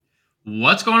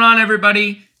What's going on,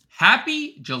 everybody?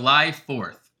 Happy July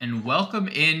 4th, and welcome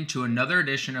into another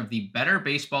edition of the Better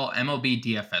Baseball MLB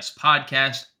DFS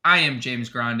podcast. I am James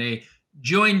Grande,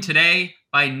 joined today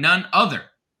by none other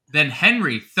than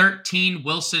Henry 13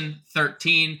 Wilson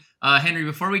 13. Henry,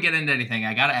 before we get into anything,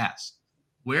 I got to ask,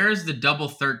 where is the double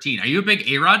 13? Are you a big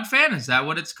A-Rod fan? Is that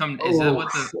what it's come? Oh, Is that what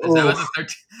oh, the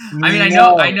 13? I mean,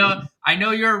 no. I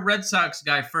know you're a Red Sox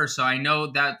guy first, so I know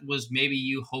that was maybe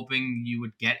you hoping you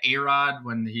would get A-Rod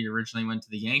when he originally went to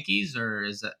the Yankees, or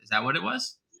is that what it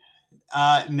was?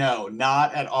 No,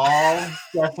 not at all.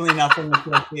 Definitely nothing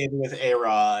associated with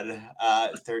A-Rod.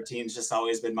 13's just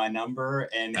always been my number,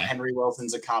 and Okay. Henry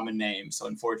Wilson's a common name. So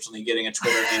unfortunately, getting a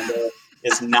Twitter handle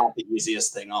is not the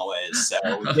easiest thing always. So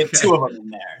we get two Okay. of them in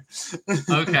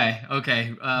there. Okay.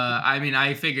 I mean,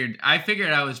 I figured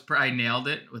I nailed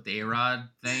it with the A-Rod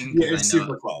thing Yeah, because I it's know.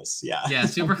 super close. Yeah. Yeah,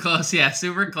 super close. Yeah,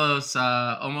 super close.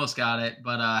 Almost got it,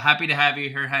 but happy to have you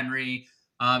here, Henry.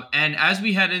 And as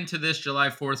we head into this July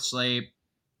 4th slate,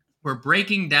 we're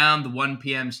breaking down the 1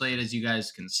 p.m. slate, as you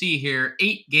guys can see here.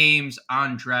 8 games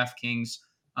on DraftKings.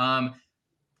 Um,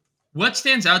 what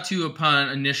stands out to you upon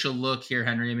initial look here,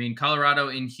 Henry? I mean, Colorado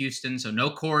in Houston, so no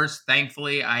Coors.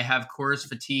 Thankfully, I have Coors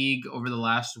fatigue over the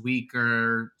last week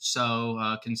or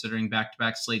so, considering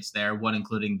back-to-back slates there, one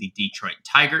including the Detroit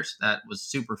Tigers. That was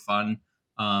super fun.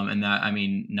 And that, I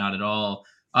mean, not at all.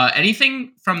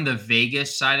 Anything from the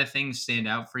Vegas side of things stand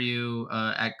out for you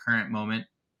at current moment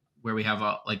where we have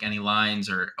like any lines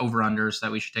or over-unders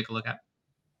that we should take a look at?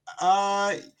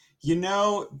 Uh, you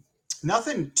know,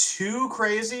 nothing too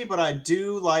crazy, but I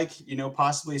do like,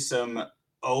 possibly some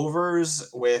overs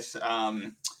with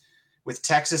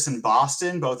Texas and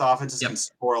Boston. Both offenses can Yep.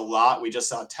 score a lot. We just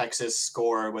saw Texas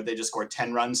score what they just scored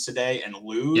 10 runs today and Yep.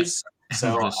 lose. And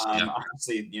So just, yeah.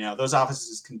 obviously, those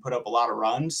offenses can put up a lot of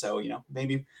runs. So,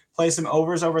 maybe play some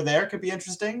overs over there could be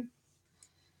interesting.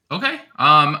 Okay.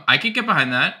 I could get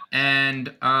behind that.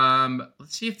 And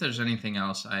let's see if there's anything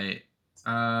else.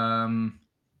 Um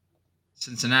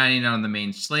Cincinnati not on the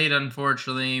main slate,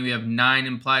 unfortunately. We have 9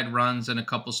 implied runs in a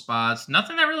couple spots.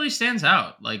 Nothing that really stands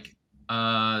out, like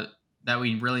uh that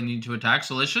we really need to attack.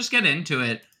 So let's just get into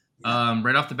it Yeah.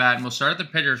 right off the bat, and we'll start at the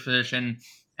pitcher's position.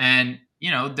 And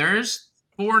there's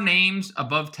 4 names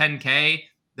above 10K.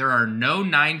 There are no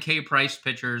 9K price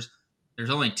pitchers. There's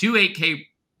only 2 8K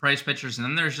price pitchers, and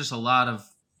then there's just a lot of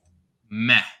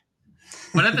meh.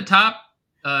 But at the top,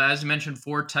 as you mentioned,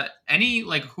 any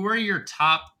like who are your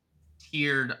top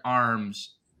tiered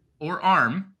arms or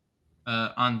arm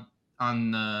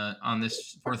on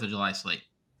this Fourth of July slate?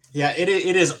 Yeah, it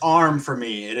is arm for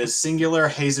me. It is singular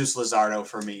Jesus Luzardo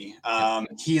for me. Yep.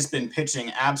 He's been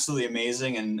pitching absolutely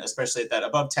amazing, and especially at that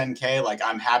above 10K, like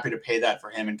I'm happy to pay that for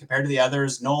him. And compared to the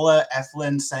others, Nola,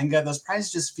 Eflin, Senga, those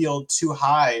prices just feel too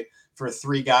high for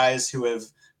three guys who have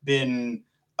been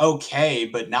okay,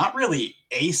 but not really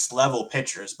ace level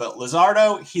pitchers. But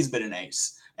Luzardo, he's been an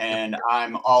ace, Yep. and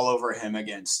I'm all over him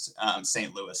against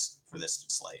St. Louis for this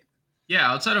slate. Yeah,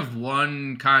 outside of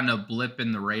one kind of blip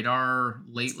in the radar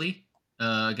lately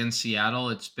against Seattle,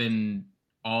 it's been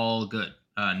all good.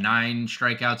 9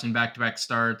 strikeouts in back-to-back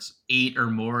starts, 8 or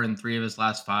more in 3 of his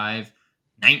last 5,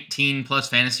 19 plus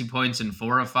fantasy points in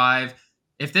 4 of 5.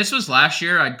 If this was last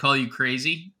year, I'd call you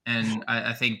crazy, and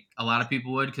I think a lot of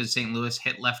people would because St. Louis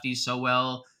hit lefties so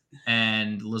well,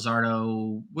 and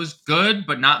Luzardo was good,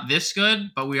 but not this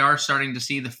good. But we are starting to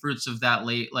see the fruits of that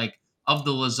late, like of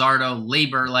the Luzardo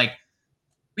labor, like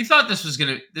we thought this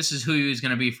is who he was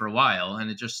gonna be for a while,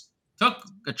 and it just took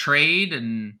a trade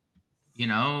and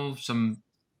some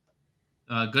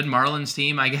good Marlins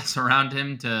team, I guess, around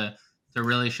him to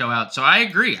really show out. So I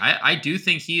agree. I do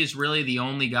think he is really the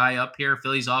only guy up here.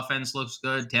 Philly's offense looks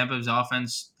good. Tampa's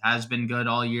offense has been good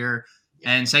all year,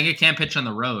 Yeah. and Senga can't pitch on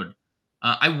the road.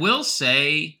 I will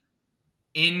say,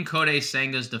 in Kodai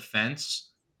Senga's defense,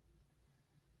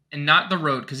 and not the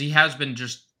road, because he has been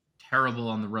just terrible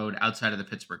on the road outside of the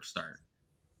Pittsburgh start.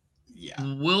 Yeah.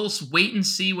 We'll wait and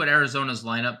see what Arizona's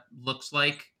lineup looks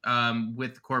like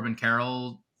with Corbin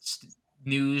Carroll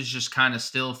news just kind of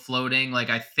still floating. Like,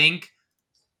 I think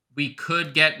we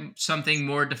could get something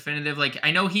more definitive. Like,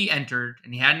 I know he entered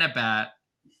and he had an at bat,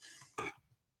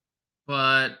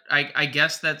 but I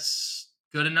guess that's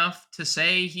good enough to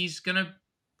say he's going to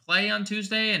play on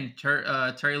Tuesday. And Terry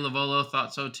Lavolo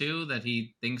thought so too, that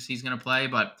he thinks he's going to play,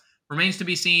 but remains to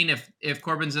be seen. If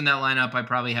Corbin's in that lineup, I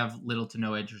probably have little to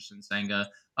no interest in Senga.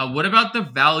 What about the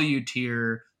value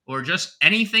tier or just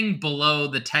anything below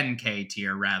the 10K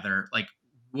tier, rather? Like,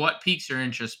 what piques your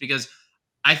interest? Because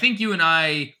I think you and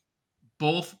I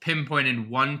both pinpointed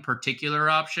one particular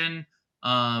option.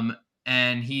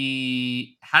 and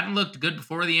he hadn't looked good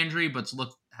before the injury, but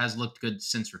has looked good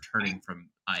since returning from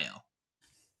IL.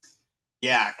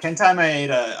 Yeah, Kentai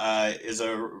Maeda is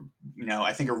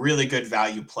I think a really good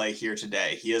value play here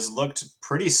today. He has looked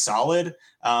pretty solid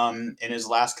in his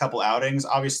last couple outings.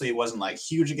 Obviously, it wasn't like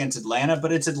huge against Atlanta,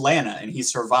 but it's Atlanta, and he Right.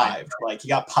 survived. Like he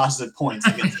got positive points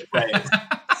against the Braves.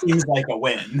 Seems like a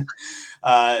win.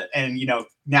 And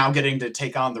now getting to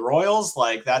take on the Royals,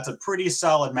 like that's a pretty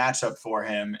solid matchup for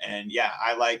him. And yeah,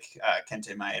 I like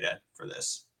Kente Maeda for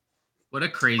this. What a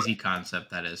crazy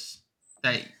concept that is.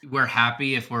 That we're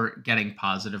happy if we're getting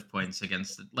positive points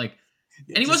against it. Like,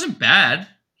 Yeah, and he just wasn't bad.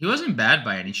 He wasn't bad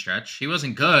by any stretch. He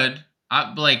wasn't good.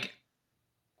 I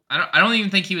don't even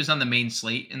think he was on the main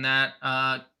slate in that.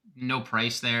 No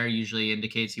price there usually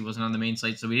indicates he wasn't on the main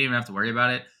slate, so we didn't even have to worry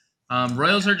about it.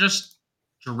 Royals are just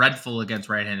dreadful against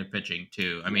right-handed pitching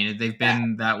too. I mean, they've yeah,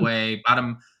 been that way,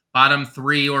 bottom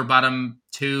 3 or bottom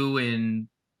 2 in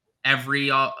every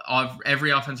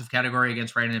offensive category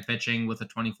against right-handed pitching, with a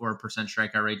 24%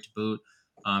 strikeout rate to boot.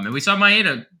 And we saw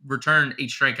Maeda return 8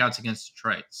 strikeouts against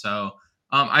Detroit. So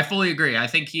I fully agree. I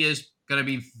think he is going to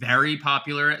be very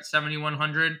popular at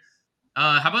 7,100.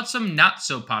 How about some not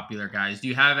so popular guys? Do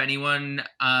you have anyone?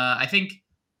 I think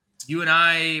you and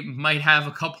I might have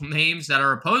a couple names that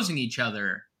are opposing each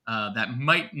other that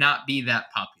might not be that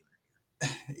popular.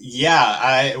 yeah,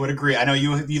 I would agree. I know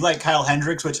you like Kyle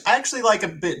Hendricks, which I actually like a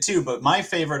bit too, but my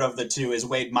favorite of the two is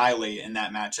Wade Miley in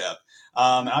that matchup.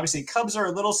 And obviously, Cubs are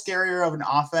a little scarier of an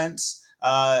offense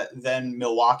than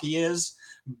Milwaukee is,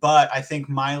 but I think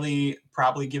Miley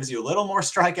probably gives you a little more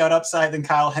strikeout upside than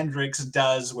Kyle Hendricks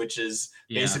does, which is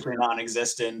Yeah. basically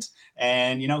non-existent.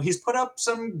 And he's put up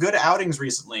some good outings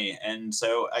recently, and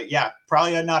so yeah,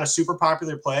 probably not a super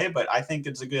popular play, but I think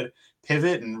it's a good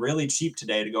pivot and really cheap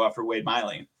today to go after Wade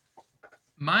Miley.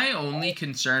 My only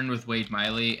concern with Wade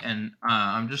Miley, and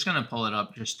I'm just going to pull it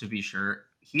up just to be sure,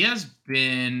 he has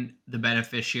been the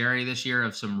beneficiary this year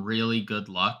of some really good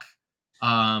luck.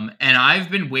 And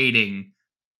I've been waiting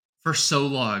for so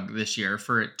long this year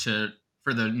for the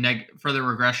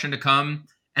regression to come,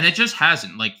 and it just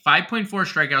hasn't. Like 5.4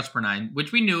 strikeouts per 9,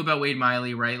 which we knew about Wade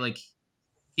Miley, right? Like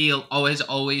he'll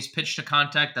always pitch to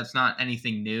contact. That's not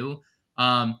anything new.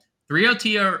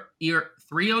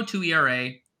 302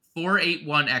 ERA,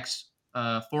 481 x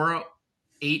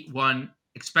 481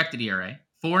 expected ERA,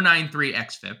 493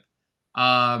 xFIP.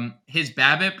 His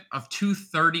BABIP of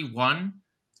 231.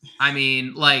 I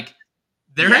mean, like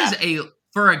there Yeah, is a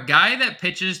for a guy that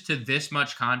pitches to this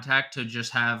much contact to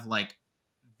just have like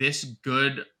this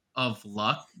good of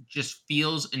luck just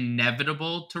feels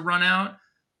inevitable to run out.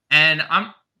 And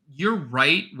you're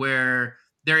right where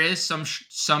there is some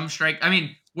strike. I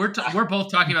mean, we're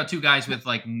both talking about two guys with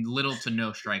like little to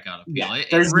no strikeout yeah. appeal. It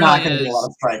There's not really going to be a lot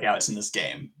is of strikeouts in this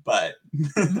game, but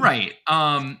right.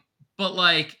 But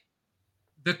like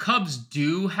the Cubs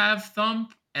do have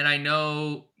thump, and I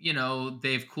know,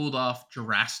 they've cooled off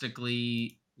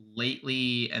drastically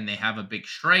lately, and they have a big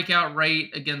strikeout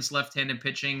rate against left-handed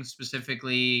pitching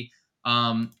specifically.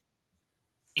 Um,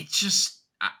 it's just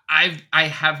I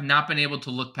have not been able to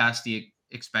look past the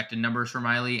expected numbers for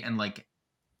Miley and like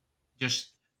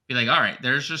just be like, all right,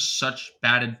 there's just such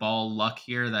batted ball luck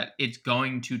here that it's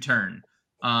going to turn.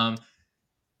 Um,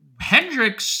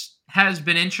 Hendricks has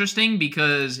been interesting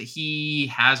because he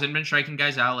hasn't been striking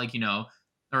guys out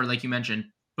or like you mentioned,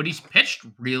 but he's pitched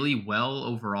really well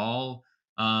overall.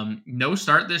 No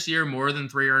start this year, more than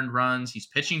 3 earned runs. He's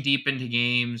pitching deep into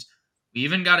games. We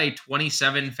even got a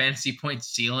 27 fantasy point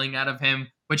ceiling out of him,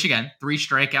 which again, 3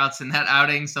 strikeouts in that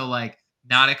outing. So like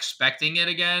not expecting it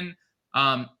again.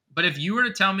 But if you were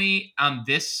to tell me on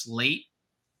this slate,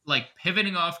 like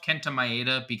pivoting off Kenta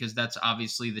Maeda, because that's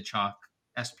obviously the chalk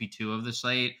SP2 of the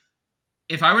slate.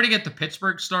 If I were to get the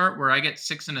Pittsburgh start where I get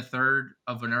 6 1/3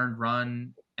 of an earned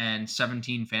run and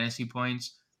 17 fantasy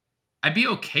points, I'd be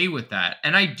okay with that.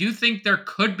 And I do think there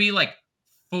could be like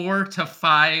 4 to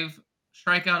 5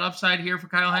 strikeout upside here for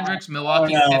Kyle Hendricks. oh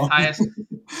Milwaukee, fifth no. highest.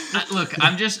 Look,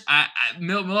 I'm just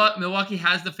Milwaukee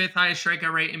has the fifth highest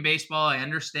strikeout rate in baseball. I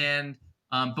understand,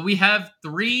 but we have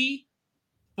 4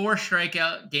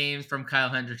 strikeout games from Kyle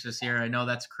Hendricks this year. I know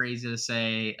that's crazy to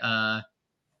say.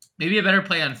 Maybe a better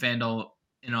play on FanDuel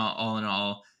all in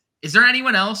all. Is there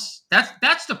anyone else?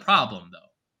 That's the problem though,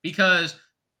 because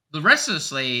the rest of the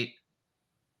slate,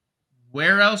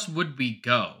 where else would we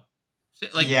go?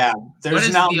 Like, Yeah, what there's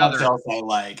is not the much other? else I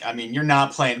like. I mean, you're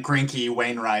not playing Grinky,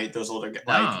 Wainwright, those older guys.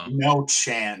 Like, No. no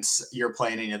chance you're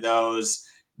playing any of those.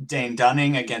 Dane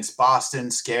Dunning against Boston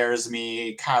scares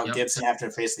me. Kyle Yep. Gibson have to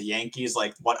face the Yankees.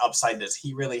 Like, what upside does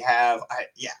he really have?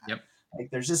 Yeah, Yep. like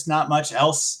there's just not much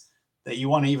else that you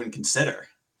want to even consider.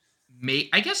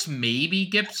 I guess maybe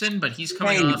Gibson, but he's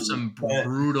coming off Maybe, some but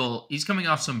brutal. He's coming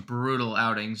off some brutal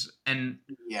outings, and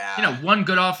yeah, one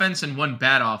good offense and one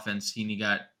bad offense. He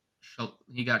got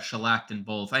shellacked in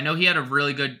both. I know he had a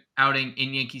really good outing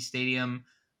in Yankee Stadium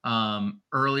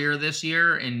earlier this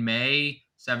year in May,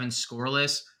 7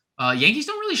 scoreless. Yankees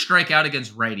don't really strike out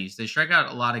against righties. They strike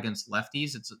out a lot against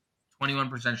lefties. It's a 21%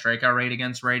 strikeout rate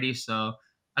against righties. So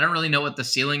I don't really know what the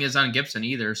ceiling is on Gibson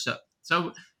either. So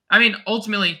I mean,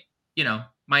 ultimately,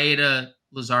 Maeda,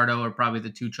 Luzardo are probably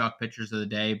the two chalk pitchers of the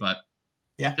day, but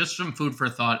yeah. just some food for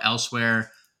thought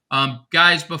elsewhere.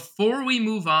 Guys, before we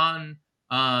move on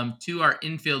to our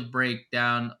infield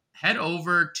breakdown, head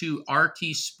over to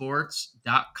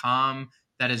rtsports.com.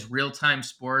 That is real time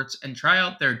sports, and try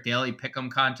out their daily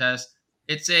pick'em contest.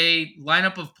 It's a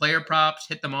lineup of player props,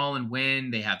 hit them all and win.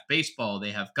 They have baseball,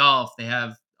 they have golf, they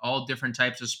have all different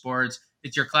types of sports.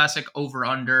 It's your classic over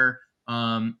under.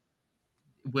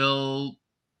 Will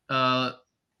Kenta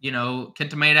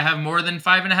Maeda have more than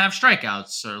 5.5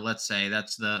 strikeouts? Or let's say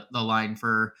that's the line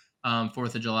for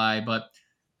 4th of July. But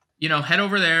head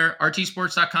over there,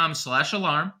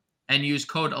 rtsports.com/alarm, and use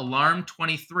code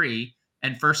alarm23.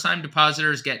 And first time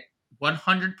depositors get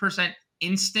 100%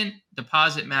 instant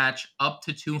deposit match up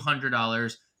to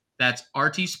 $200. That's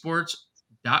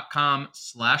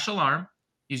rtsports.com/alarm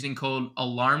using code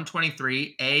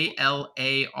alarm23,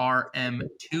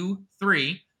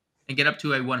 ALARM23, and get up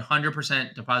to a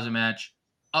 100% deposit match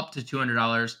up to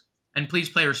 $200. And please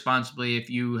play responsibly.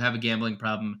 If you have a gambling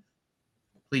problem,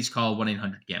 please call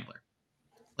 1-800-GAMBLER.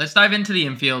 Let's dive into the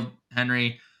infield,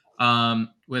 Henry.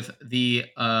 With the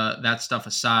that stuff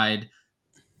aside,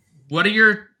 what are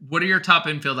your top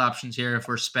infield options here if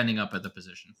we're spending up at the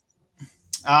position?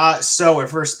 So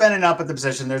if we're spending up at the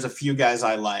position, there's a few guys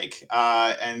I like,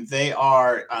 and they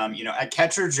are, at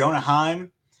catcher, Jonah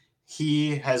Heim.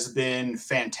 He has been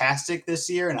fantastic this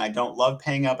year, and I don't love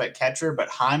paying up at catcher, but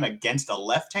Heim against a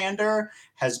left-hander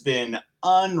has been Yep.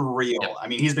 unreal. I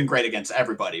mean, he's been great against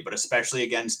everybody, but especially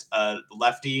against a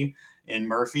lefty in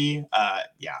Murphy.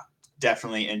 Yeah,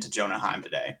 definitely into Jonah Heim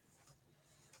today.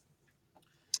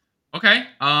 Okay.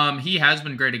 He has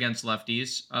been great against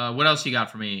lefties. What else you got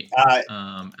for me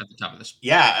Uh, at the top of this?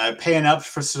 Yeah, paying up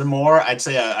for some more. I'd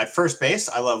say at first base,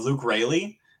 I love Luke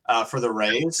Raley for the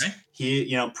Rays. Okay.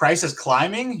 He, price is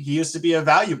climbing. He used to be a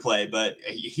value play, but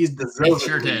he's He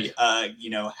sure did.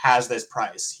 deservedly, has this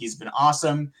price. He's been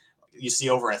awesome. You see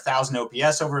over 1,000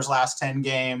 OPS over his last 10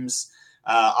 games.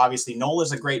 Obviously,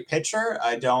 Nola's a great pitcher.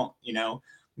 I don't,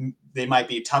 they might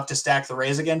be tough to stack the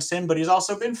Rays against him, but he's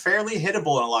also been fairly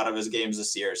hittable in a lot of his games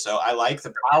this year. So I like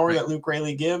the power Right. that Luke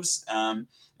Raley gives.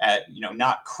 At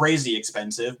not crazy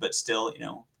expensive, but still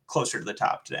closer to the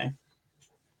top today.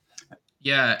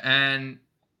 Yeah, and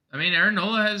I mean Aaron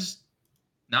Nola has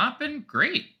not been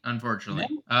great, Yeah. unfortunately.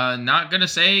 Not gonna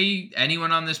say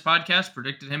anyone on this podcast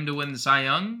predicted him to win the Cy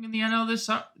Young in the NL this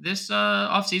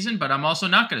offseason, but I'm also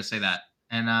not gonna say that.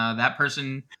 And that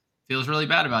person feels really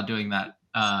bad about doing that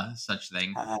such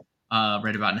thing. Uh,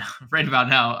 Right about now. Right about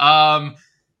now.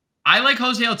 I like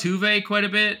Jose Altuve quite a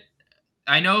bit.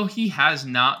 I know he has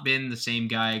not been the same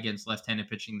guy against left-handed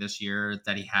pitching this year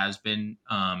that he has been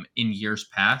in years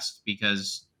past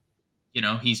because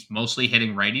he's mostly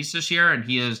hitting righties this year, and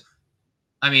he is.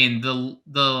 I mean,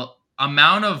 the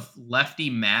amount of lefty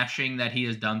mashing that he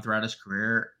has done throughout his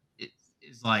career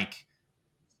is like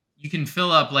you can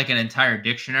fill up like an entire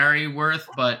dictionary worth,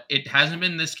 but it hasn't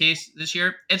been this case this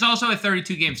year. It's also a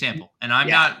 32 game sample, and I'm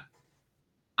yeah. not.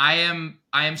 I am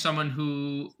someone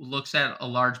who looks at a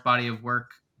large body of work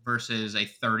versus a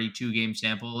 32 game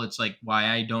sample. It's like why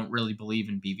I don't really believe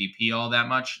in BVP all that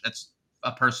much. That's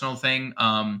a personal thing.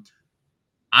 I'm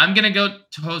gonna go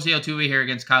to Jose Altuve here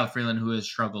against Kyle Freeland, who has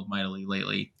struggled mightily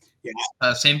lately.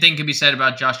 Yeah. Same thing can be said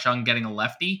about Josh Chung getting a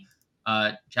lefty.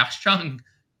 Josh Chung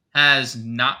has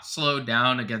not slowed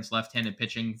down against left-handed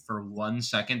pitching for 1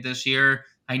 second this year.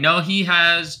 I know he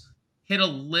has hit a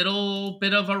little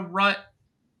bit of a rut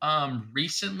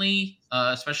recently,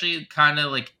 especially kind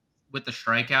of like with the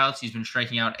strikeouts. He's been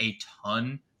striking out a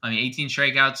ton. I mean, 18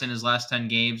 strikeouts in his last 10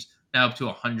 games, now up to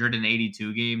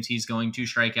 182 games. He's going to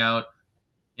strike out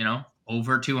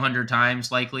over 200 times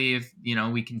likely if,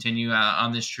 we continue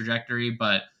on this trajectory.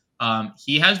 But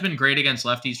he has been great against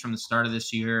lefties from the start of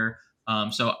this year.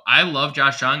 So I love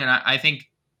Josh Jung, and I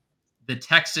think the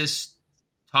Texas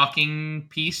talking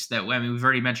piece that, I mean, we've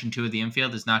already mentioned two of the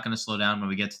infield is not going to slow down when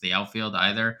we get to the outfield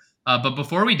either. But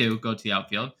before we do go to the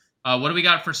outfield, what do we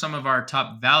got for some of our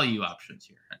top value options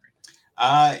here,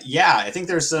 Henry? Yeah, I think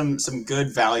there's some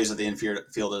good values of the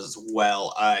infield as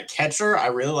well. Catcher, I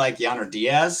really like Yonder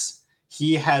Diaz.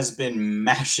 he has been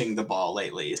mashing the ball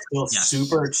lately. Still Yes.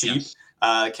 super cheap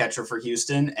Yes. catcher for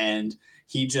Houston, and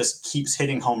he just keeps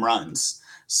hitting home runs.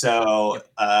 So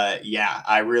Yep. yeah,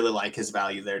 I really like his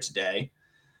value there today.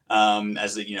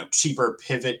 As a cheaper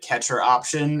pivot catcher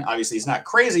option. Obviously, he's not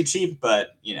crazy cheap,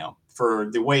 but for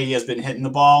the way he has been hitting the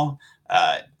ball,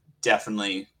 uh,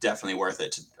 definitely worth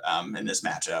it in this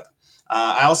matchup.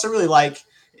 I also really like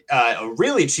a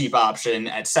really cheap option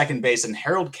at second base in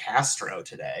Harold Castro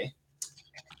today.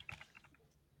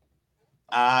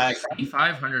 Uh,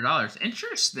 $2,500. yeah,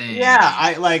 Interesting.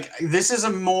 I like this is a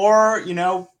more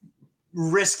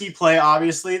risky play.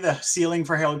 Obviously, the ceiling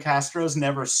for Harold Castro is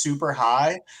never super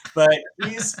high, but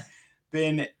he's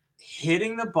been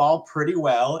hitting the ball pretty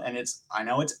well, and I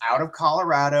know it's out of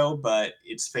Colorado, but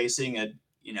it's facing a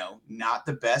not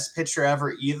the best pitcher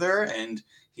ever either, and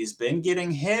he's been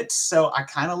getting hits. So I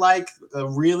kind of like a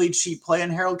really cheap play in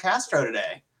Harold Castro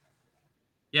today.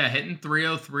 Yeah, hitting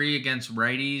 303 against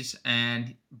righties,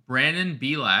 and Brandon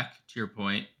Belak, to your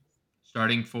point,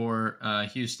 starting for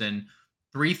Houston,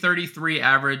 333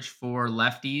 average for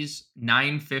lefties,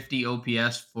 950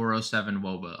 OPS, 407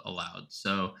 WOBA allowed.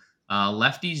 So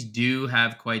lefties do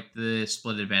have quite the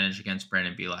split advantage against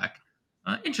Brandon Belak.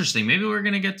 Interesting. Maybe we're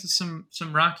gonna get to some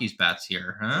Rockies bats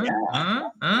here, huh? Yeah,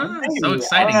 So maybe I don't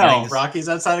exciting getting know. this. Rockies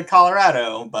outside of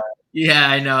Colorado, but Yeah,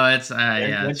 I know. It's yeah,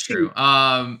 they're it's true. cheap.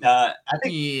 I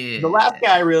think the last Yeah.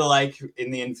 guy I really like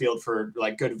in the infield for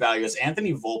like good value is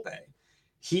Anthony Volpe.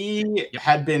 He Yep.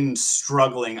 had been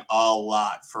struggling a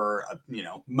lot for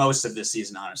most of this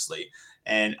season, honestly,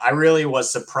 and I really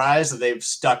was surprised that they've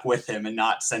stuck with him and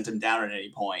not sent him down at any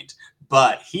point.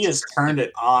 But he has turned Yep.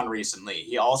 it on recently.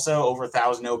 He also over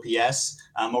 1,000 OPS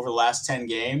over the last 10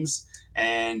 games,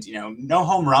 and no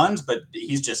home runs, but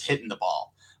he's just hitting the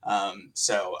ball.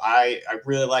 So I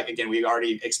really like, again, we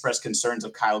already expressed concerns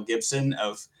of Kyle Gibson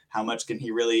of how much can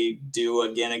he really do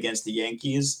again against the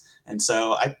Yankees. And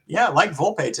so I like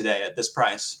Volpe today at this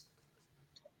price.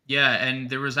 Yeah, and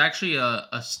there was actually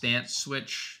a stance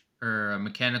switch or a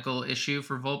mechanical issue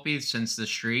for Volpe since the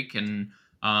streak, and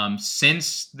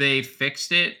since they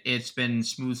fixed it, it's been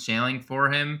smooth sailing for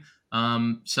him.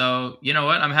 So you know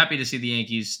what? I'm happy to see the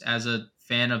Yankees as a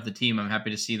fan of the team. I'm happy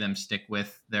to see them stick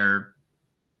with their,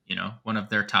 one of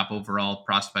their top overall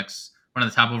prospects, one of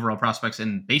the top overall prospects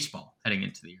in baseball heading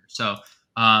into the year. So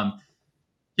um,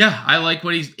 yeah, I like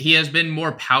what he has been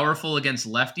more powerful against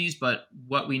lefties, but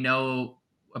what we know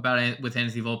about it with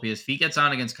Anthony Volpe is if he gets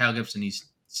on against Kyle Gibson, he's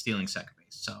stealing second base.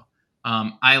 So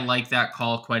I like that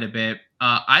call quite a bit.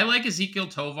 I like Ezekiel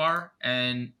Tovar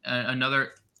and another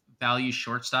value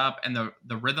shortstop and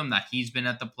the rhythm that he's been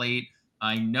at the plate.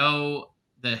 I know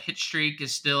the hit streak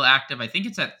is still active. I think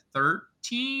it's at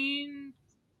 13.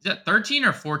 Is that 13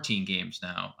 or 14 games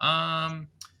now?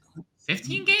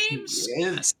 15 games?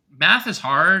 It's Math is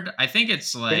hard. I think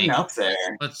it's getting like, up there.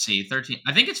 let's see, 13.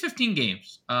 I think it's 15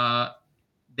 games.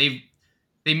 They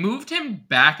they moved him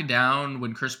back down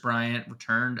when Chris Bryant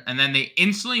returned, and then they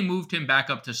instantly moved him back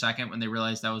up to second when they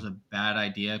realized that was a bad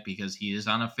idea because he is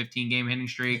on a 15-game hitting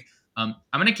streak. I'm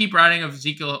going to keep riding of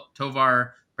Ezekiel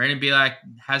Tovar. Brandon Belak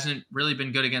hasn't really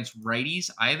been good against righties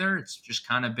either. It's just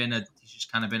kind of been a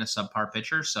subpar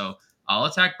pitcher. So I'll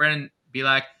attack Brandon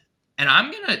Belak, and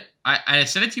I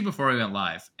said it to you before we went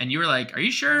live, and you were like, "Are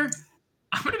you sure?"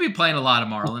 I'm going to be playing a lot of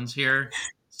Marlins here.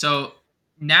 So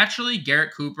naturally,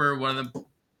 Garrett Cooper, one of the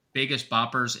biggest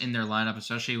boppers in their lineup,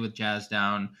 especially with Jazz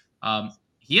down.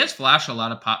 He has flashed a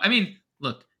lot of pop. I mean,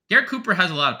 look, Garrett Cooper has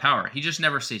a lot of power. He just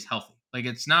never stays healthy. Like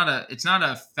it's not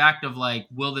a fact of like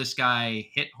will this guy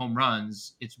hit home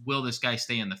runs? It's will this guy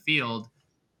stay in the field?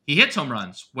 He hits home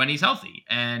runs when he's healthy,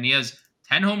 and he has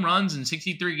 10 home runs in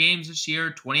 63 games this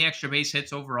year, 20 extra base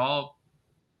hits overall.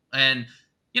 And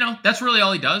that's really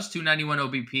all he does. 291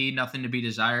 OBP, nothing to be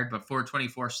desired, but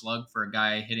 424 slug for a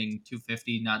guy hitting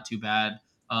 250, not too bad.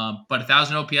 But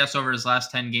 1,000 OPS over his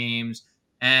last 10 games,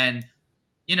 and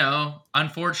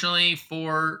unfortunately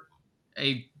for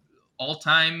a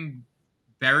all-time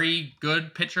very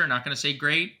good pitcher, not going to say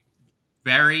great,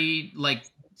 very like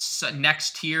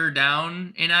next tier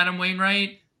down in Adam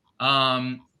Wainwright.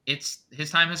 It's his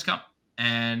time has come,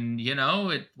 and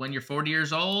when you're 40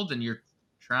 years old and you're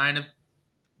trying to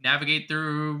navigate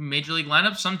through major league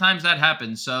lineups, sometimes that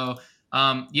happens. So,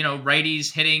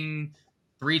 righties hitting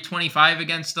 325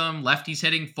 against them, lefties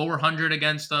hitting 400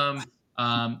 against them.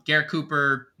 Garrett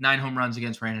Cooper, 9 home runs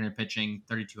against right-handed pitching,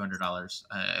 $3,200.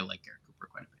 I like Garrett Cooper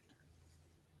quite a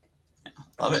bit.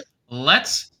 Love it.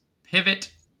 Let's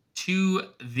pivot to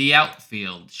the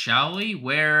outfield, shall we?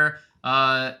 Where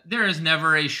there is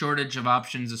never a shortage of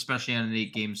options, especially on an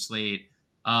 8-game slate.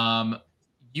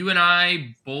 You and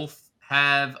I both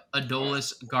have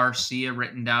Adolis Garcia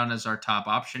written down as our top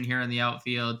option here in the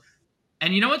outfield.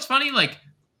 And you know what's funny? Like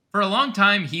for a long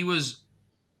time, he was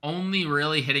only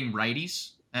really hitting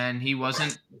righties, and he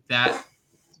wasn't that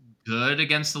good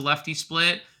against the lefty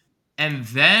split. And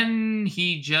then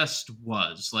he just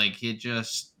was like it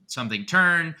just something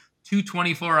turned.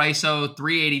 224 ISO,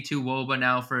 382 WOBA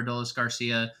now for Adolis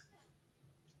Garcia.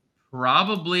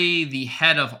 Probably the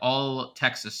head of all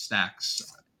Texas stacks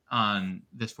on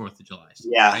this 4th of July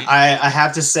slate, Yeah, right? I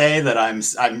have to say that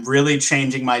I'm really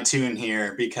changing my tune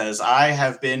here because I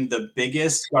have been the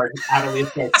biggest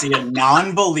Adolis Garcia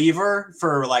non-believer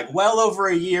for like well over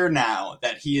a year now.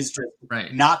 That he is just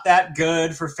Right. not that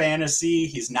good for fantasy.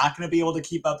 He's not going to be able to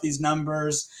keep up these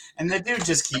numbers, and the dude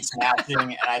just keeps smashing.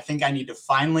 And I think I need to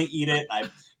finally eat it.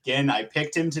 I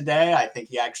picked him today. I think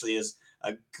he actually is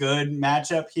a good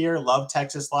matchup here. Love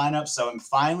Texas lineup, so I'm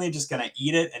finally just going to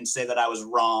eat it and say that I was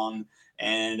wrong.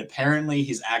 And apparently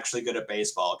he's actually good at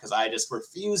baseball because I just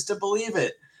refused to believe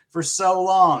it for so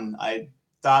long. I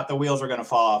thought the wheels were going to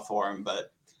fall off for him,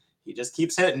 but he just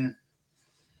keeps hitting.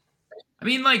 I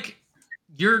mean, like,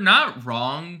 you're not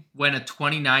wrong when a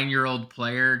 29-year-old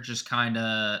player just kind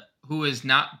of who has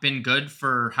not been good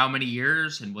for how many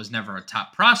years and was never a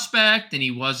top prospect, and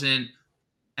he wasn't.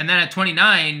 And then at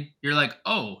 29, you're like,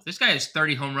 oh, this guy has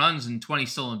 30 home runs and 20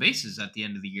 stolen bases at the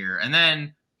end of the year. And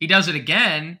then he does it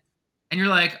again, and you're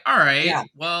like, all right, Yeah.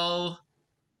 well,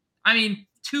 I mean,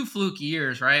 2 fluky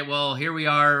years, right? Well, here we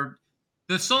are.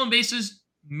 The stolen bases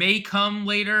may come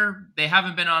later. They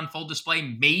haven't been on full display.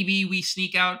 Maybe we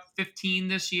sneak out 15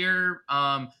 this year.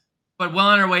 But well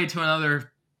on our way to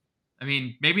another, I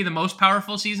mean, maybe the most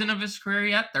powerful season of his career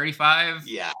yet. 35,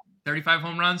 Yeah. 35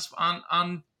 home runs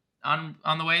on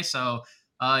the way. So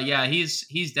yeah,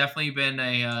 he's definitely been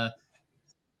a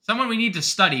someone we need to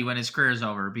study when his career is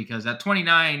over, because at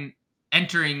 29,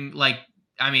 entering like,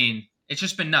 I mean, it's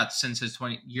just been nuts since his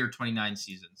 29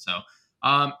 season. So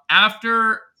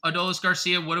after Adolis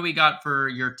Garcia, what do we got for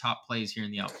your top plays here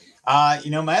in the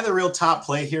outfield? My other real top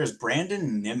play here is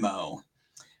Brandon Nimmo.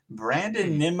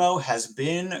 Brandon Nimmo has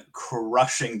been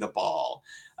crushing the ball.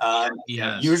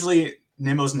 Yes. Usually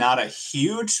Nimmo's not a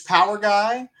huge power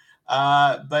guy,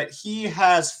 but he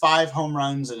has 5 home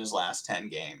runs in his last 10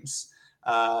 games.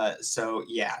 So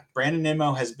yeah, Brandon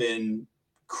Nimmo has been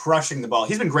crushing the ball.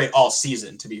 He's been great all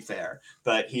season, to be fair,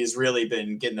 but he's really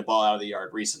been getting the ball out of the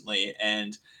yard recently.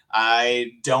 And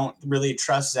I don't really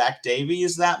trust Zach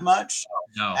Davies that much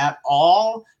No. at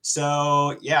all.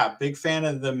 So yeah, big fan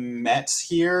of the Mets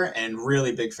here and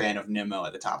really big fan of Nimmo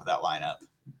at the top of that lineup.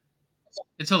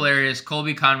 It's hilarious.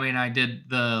 Colby Conway and I did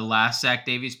the last Zach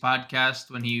Davies podcast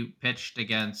when he pitched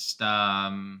against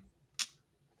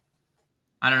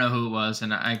I don't know who it was,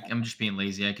 and I'm just being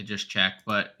lazy. I could just check,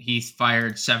 but he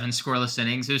fired 7 scoreless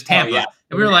innings. It was Tampa, yeah.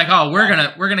 And we were like, "Oh, we're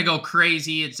gonna go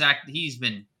crazy." It's Zach. He's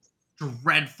been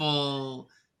dreadful.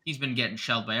 He's been getting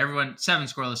shelled by everyone. 7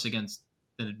 scoreless against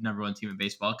the number 1 team in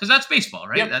baseball, because that's baseball,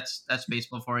 right? Yep. That's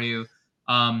baseball for you.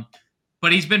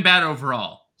 But he's been bad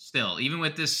overall. Still, even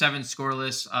with this 7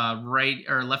 scoreless, right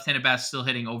or left-handed bats still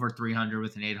hitting over 300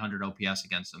 with an 800 OPS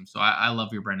against him. So I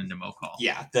love your Brendan Nimmo call.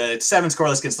 Yeah, the 7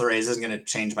 scoreless against the Rays isn't going to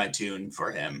change my tune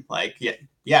for him. Like, yeah,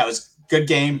 it was a good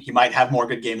game. He might have more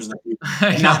good games in the future.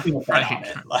 I'm not going to bet on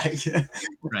it. Like,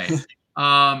 right.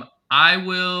 I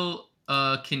will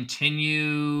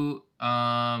continue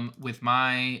with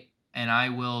my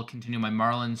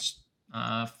Marlins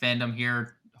fandom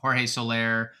here. Jorge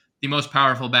Soler, the most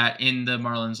powerful bat in the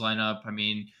Marlins lineup. I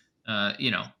mean,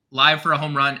 live for a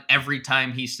home run every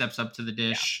time he steps up to the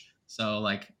dish. Yeah. So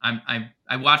like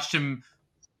I watched him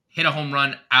hit a home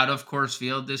run out of Coors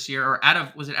Field this year, or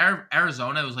was it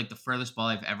Arizona? It was like the furthest ball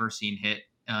I've ever seen hit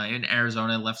in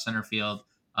Arizona, left center field.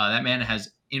 That man has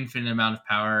infinite amount of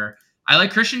power. I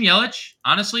like Christian Yelich.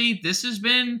 Honestly, this has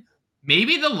been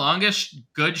maybe the longest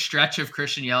good stretch of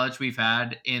Christian Yelich we've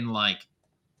had in like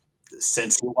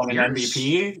since he won an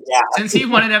MVP. Yeah. Since he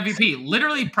won an MVP.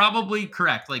 Literally probably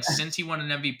correct. Like since he won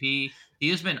an MVP, he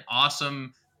has been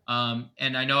awesome.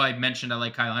 And I know I mentioned I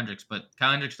like Kyle Hendricks, but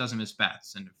Kyle Hendricks doesn't miss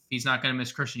bats. And if he's not going to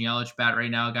miss Christian Yelich bat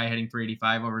right now, a guy hitting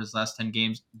 385 over his last 10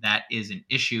 games, that is an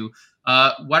issue.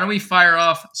 Why don't we fire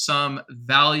off some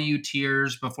value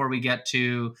tiers before we get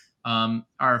to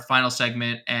our final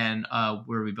segment and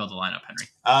where we build a lineup, Henry?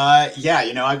 I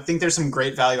think there's some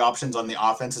great value options on the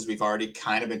offense, as we've already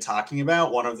kind of been talking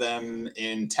about. One of them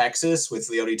in Texas with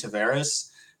Leody Taveras.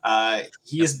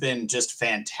 He has been just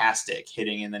fantastic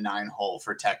hitting in the 9 hole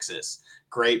for Texas.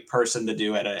 Great person to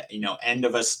do at a end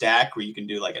of a stack where you can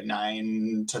do like a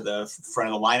 9 to the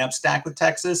front of the lineup stack with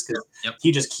Texas, because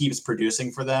he just keeps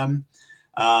producing for them.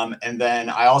 And then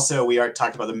we already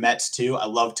talked about the Mets too. I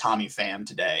love Tommy Pham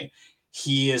today.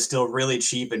 He is still really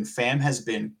cheap, and Pham has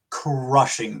been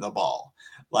crushing the ball,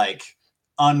 like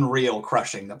unreal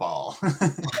crushing the ball.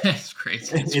 It's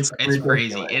crazy. It's It's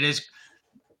crazy. ridiculous.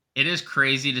 It is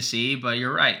crazy to see, but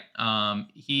you're right.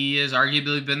 He has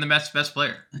arguably been the best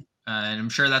player, and I'm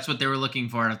sure that's what they were looking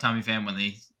for out of Tommy Pham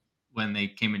when they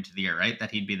came into the year, right?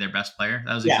 That he'd be their best player.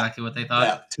 That was Yeah, exactly what they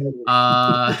thought. yeah, totally.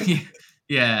 Uh,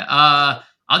 yeah.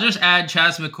 I'll just add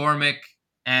Chas McCormick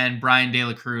and Brian De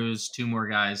La Cruz, two more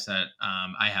guys that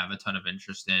I have a ton of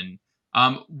interest in.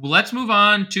 Let's move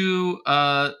on to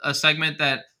a segment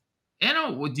that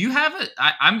do you have it?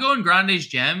 I'm going Grande's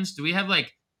gems. Do we have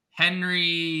like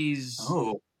Henry's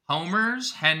Oh,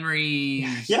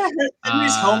 Henry's yeah.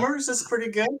 Henry's uh homers is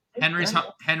pretty good. Henry's Yeah,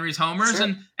 Henry's homers,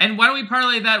 sure. and why don't we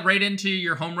parlay that right into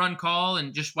your home run call,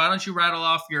 and just why don't you rattle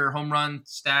off your home run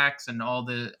stacks and all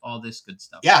this good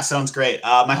stuff? Yeah, sounds great.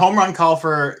 My home run call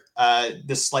for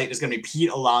this slate is going to be Pete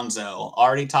Alonso.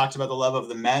 Already talked about the love of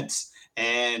the Mets,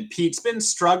 and Pete's been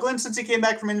struggling since he came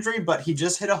back from injury, but he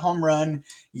just hit a home run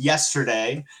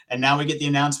yesterday, and now we get the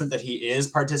announcement that he is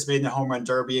participating in the home run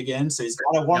derby again. So he's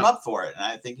got to warm Yep. up for it, and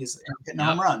I think he's hitting a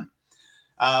home Yep. run.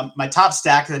 My top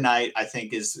stack of the night, I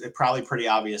think, is probably pretty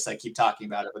obvious. I keep talking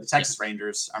about it, but the Yep. Texas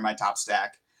Rangers are my top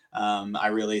stack. I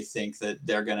really think that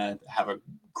they're going to have a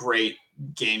great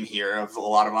game here of a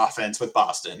lot of offense with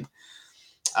Boston.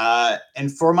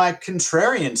 And for my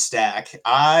contrarian stack,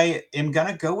 I am going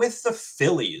to go with the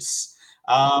Phillies.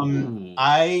 Ooh.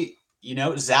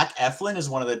 Zach Eflin is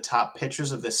one of the top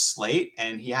pitchers of this slate,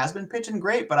 and he has been pitching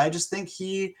great, but I just think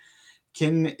he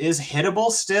is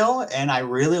hittable still, and I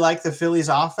really like the Phillies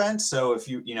offense. So if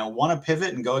you want to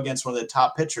pivot and go against one of the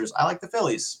top pitchers, I like the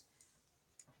Phillies.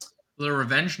 A little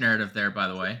revenge narrative there, by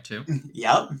the way, too.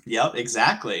 Yep,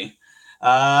 exactly.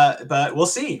 But we'll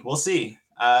see.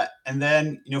 And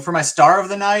then, for my star of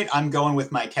the night, I'm going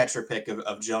with my catcher pick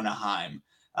of Jonah Heim.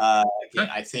 Again, Okay.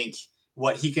 I think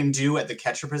what he can do at the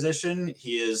catcher position,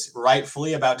 he is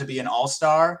rightfully about to be an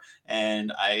all-star,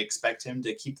 and I expect him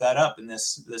to keep that up in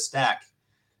this stack.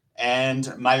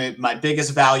 And my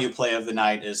biggest value play of the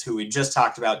night is who we just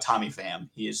talked about, Tommy Pham.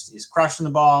 He's crushing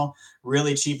the ball,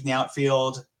 really cheap in the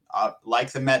outfield,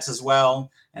 like the Mets as well,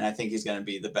 and I think he's going to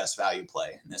be the best value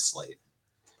play in this slate.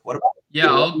 What about Yeah,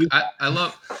 you? What do you I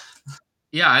love.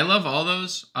 Yeah, I love all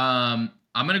those. I'm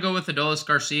gonna go with Adolis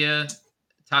Garcia,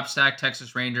 top stack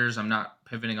Texas Rangers. I'm not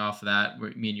pivoting off of that.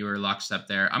 Me and you are lockstep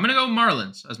there. I'm gonna go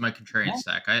Marlins as my contrarian got?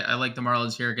 stack. I like the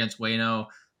Marlins here against Wayno.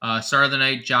 Star of the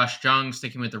night, Josh Jung,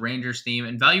 sticking with the Rangers theme,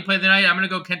 and value play of the night. I'm gonna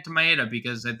go Kenta Maeda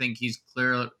because I think he's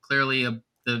clearly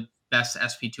the best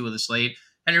SP2 of the slate.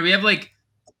 Henry, we have like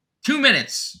 2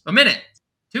 minutes, a minute,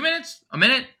 2 minutes, a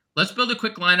minute. Let's build a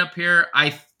quick lineup here. I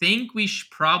think we should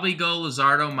probably go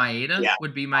Luzardo Maeda, Yeah,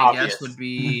 would be my guess, would obvious.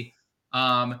 be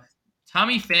um,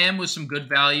 Tommy Pham with some good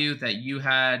value that you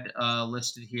had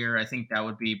listed here. I think that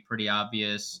would be pretty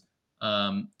obvious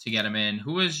to get him in.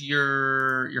 Who was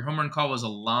your home run call was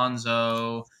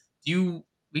Alonzo.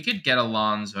 We could get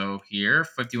Alonzo here,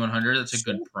 5,100. That's a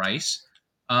good Sure. price.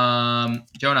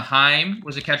 Jonah Heim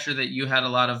was a catcher that you had a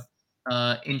lot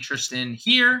of interest in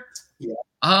here. Yeah.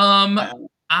 Um, Um,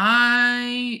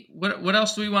 I what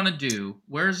else do we want to do?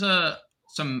 Where's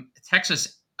some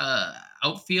Texas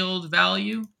outfield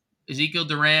value? Ezekiel yeah,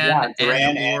 Duran and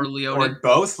Duran or and Leote, or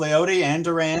both Leote and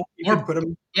Duran. You could or put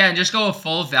them. yeah, and just go a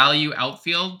full value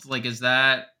outfield. Like, is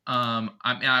that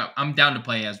I'm down to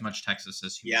play as much Texas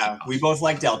as humanly Yeah, we possible. both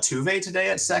liked Altuve today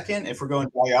at second. If we're going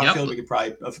value Yep, outfield, we could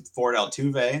probably afford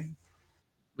Altuve.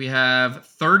 we have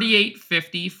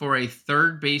 3850 for a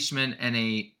third baseman and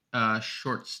a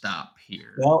shortstop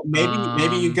here. Well,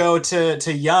 maybe you go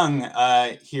to Young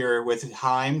here with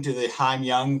Heim, do the Heim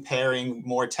Young pairing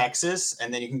more Texas,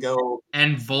 and then you can go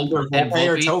And either And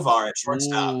Volpe or Volpe. Tovar at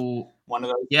shortstop. Ooh, One of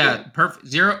those two. yeah, perfect.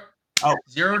 Oh,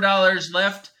 $0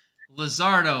 left.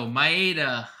 Luzardo,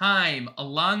 Maeda, Heim,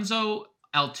 Alonzo,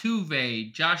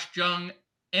 Altuve, Josh Jung,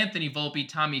 Anthony Volpe,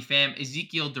 Tommy Pham,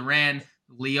 Ezekiel Duran,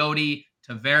 Leote,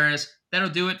 Tavares. That'll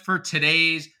do it for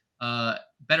today's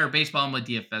Better Baseball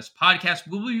MLB DFS podcast.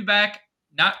 We'll be back.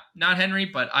 Not Henry,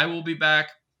 but I will be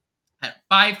back at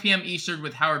 5 p.m. Eastern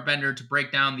with Howard Bender to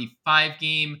break down the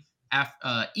 5-game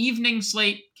evening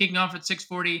slate kicking off at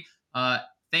 6:40.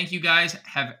 Thank you guys.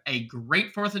 Have a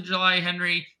great 4th of July,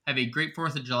 Henry. Have a great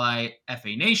 4th of July,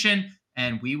 FA Nation.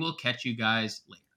 And we will catch you guys later.